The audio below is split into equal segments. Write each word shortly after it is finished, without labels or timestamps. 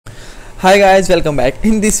Hi guys, welcome back.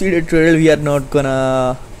 In this video tutorial we are not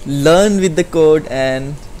gonna learn with the code,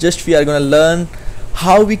 and just we are gonna learn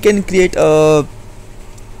how we can create a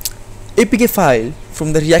APK file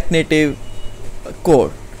from the React Native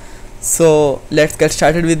code. So let's get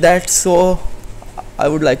started with that. So I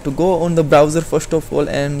would like to go on the browser first of all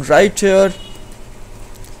and write here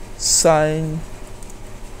sign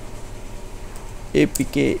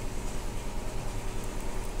APK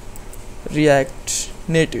React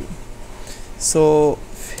Native. So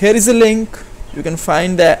here is a link, you can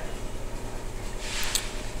find that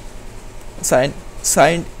signed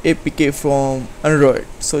APK from Android.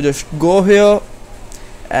 So just go here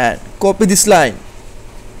and copy this line.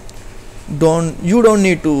 You don't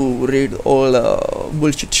need to read all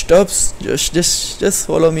bullshit stuffs. Just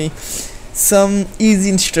follow me some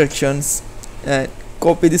easy instructions and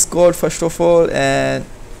copy this code first of all and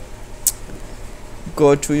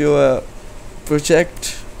go to your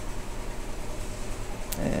project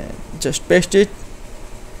and just paste it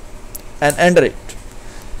and enter it.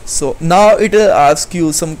 So now it will ask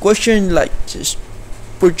you some question like just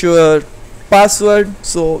put your password.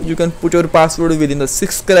 So you can put your password within the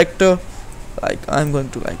 6th character, like I'm going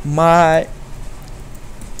to like my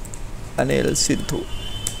Anil Sidhu.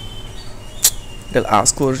 It'll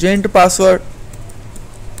ask for gent password.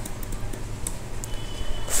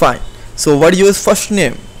 Fine. So what is your first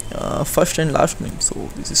name, first and last name? So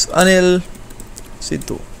this is Anil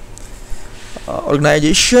Sidhu.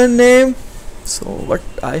 Organization name, so what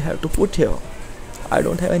I have to put here, I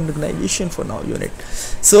don't have an organization for now, unit.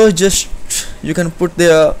 So just you can put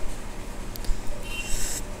there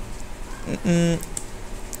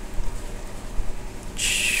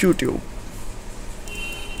YouTube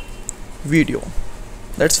video,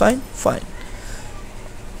 that's fine.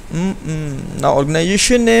 Now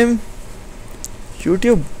organization name,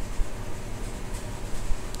 YouTube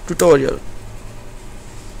tutorial.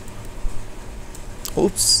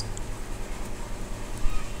 Oops.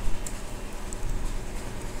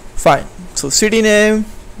 Fine. So city name,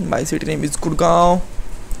 my city name is Gurgaon.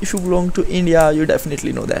 If you belong to India, you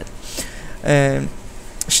definitely know that. And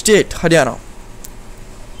state, Haryana.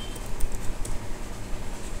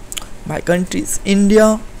 My country is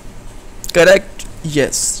India. Correct?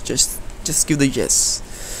 Yes. Just give the yes.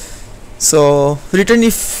 So return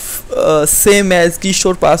if same as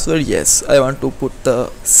keystore password. Yes, I want to put the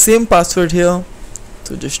same password here.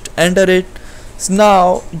 So just enter it. So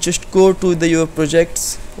now just go to your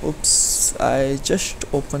projects. Oops, I just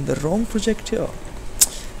opened the wrong project here.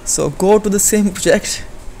 So go to the same project,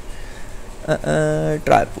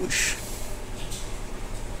 try push.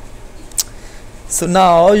 So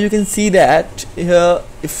now you can see that here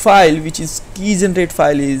a file which is key generate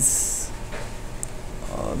file is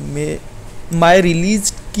my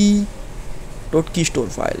released key .keystore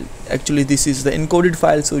file. Actually this is the encoded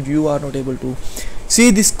file, so you are not able to see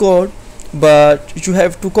this code, but you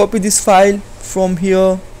have to copy this file from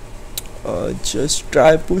here. Just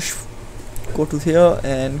try push, go to here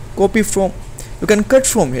and copy from, you can cut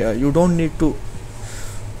from here, you don't need to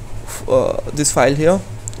this file here,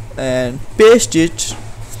 and paste it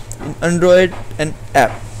in Android and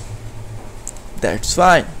app. That's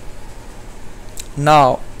fine.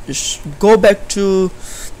 Now just go back to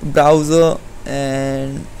the browser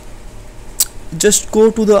and just go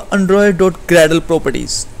to the android.gradle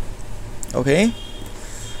properties. Okay,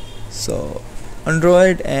 so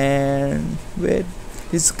Android, and where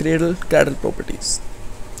is Gradle properties?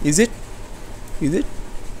 Is it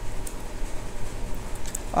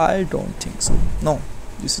I don't think so. No,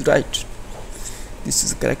 this is right, this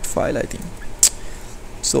is the correct file I think.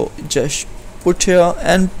 So just put here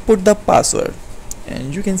and put the password,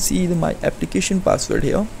 and you can see my application password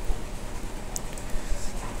here.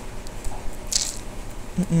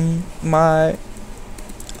 My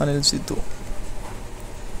Anil Sidhu,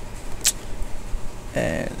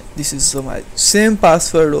 and this is my same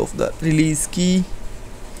password of the release key.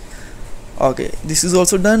 Okay, this is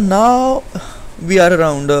also done. Now we are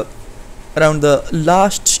around the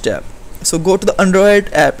last step. So go to the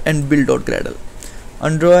Android app and build.gradle,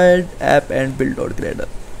 Android app and build.gradle,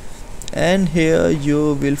 and here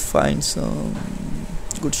you will find some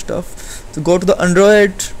good stuff. So go to the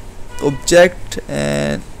Android object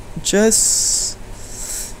and just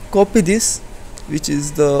copy this, which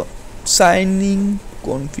is the signing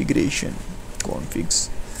configs,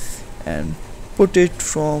 and put it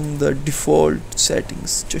from the default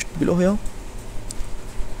settings just below here,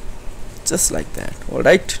 just like that. All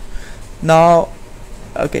right, now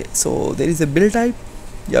okay, so there is a build type.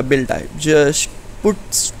 Build type, just put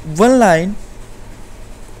one line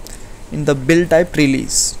in the build type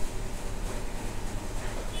release.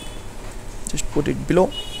 just put it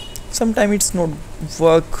below. Sometimes it's not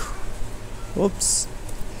work. Oops,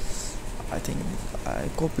 I think I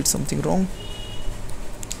copied something wrong.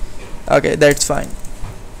 Okay, that's fine.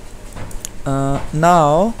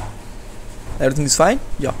 Now everything is fine.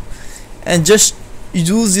 Yeah, and just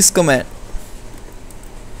use this command.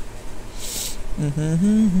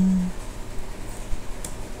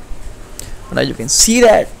 Now you can see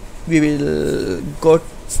that we will got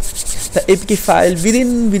the APK file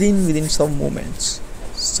within some moments.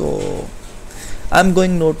 So I'm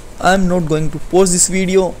not going to pause this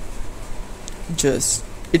video. Just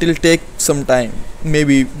it will take some time,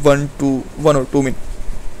 maybe 1 or 2 minutes.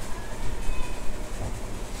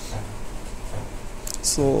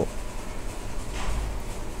 So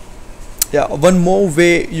yeah, one more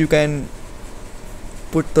way you can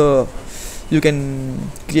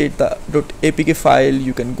create the .apk file.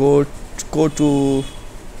 You can go to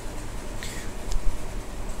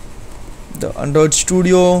the Android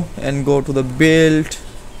Studio and go to the build,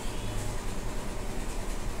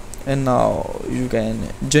 and now you can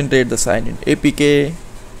generate the sign-in APK,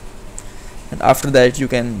 and after that you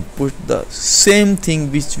can put the same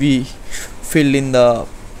thing which we filled in the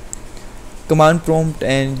command prompt,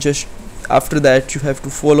 and just after that you have to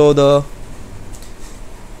follow the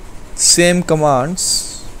same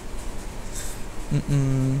commands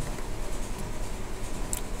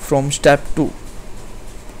from step 2.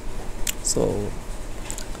 So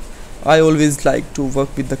I always like to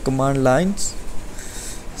work with the command lines,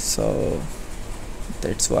 so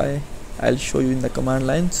that's why I'll show you in the command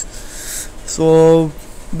lines. So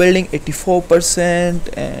building 84%,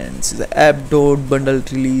 and this is the app.bundle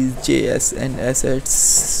release JS and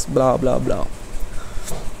assets blah blah blah.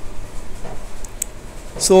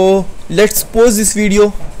 So let's pause this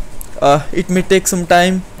video. It may take some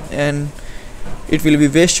time and it will be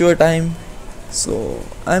waste your time, so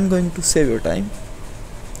I'm going to save your time.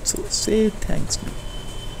 So say thanks me.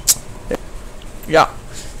 Yeah,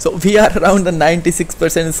 so we are around the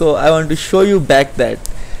 96%, so I want to show you back that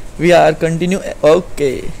we are continue.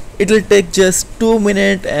 Okay, it will take just 2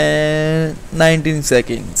 minutes and 19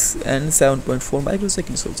 seconds and 7.4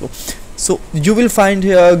 microseconds also. So you will find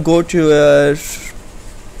here, go to your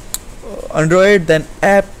Android, then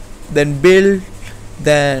app, then build,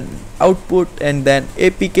 then output, and then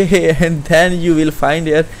APK, and then you will find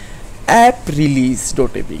here app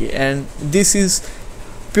release.apk, and this is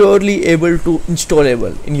purely able to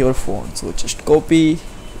installable in your phone. So just copy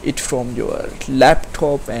it from your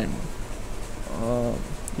laptop and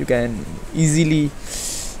you can easily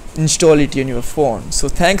install it in your phone. So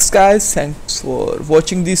thanks guys, thanks for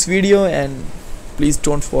watching this video, and please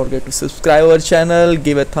don't forget to subscribe our channel,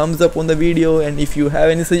 give a thumbs up on the video, and if you have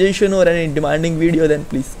any suggestion or any demanding video, then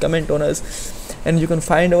please comment on us. And you can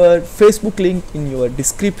find our Facebook link in your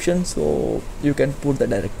description, so you can put the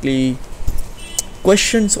directly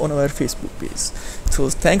questions on our Facebook page. So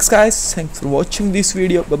thanks guys, thanks for watching this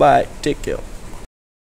video. Bye bye, take care.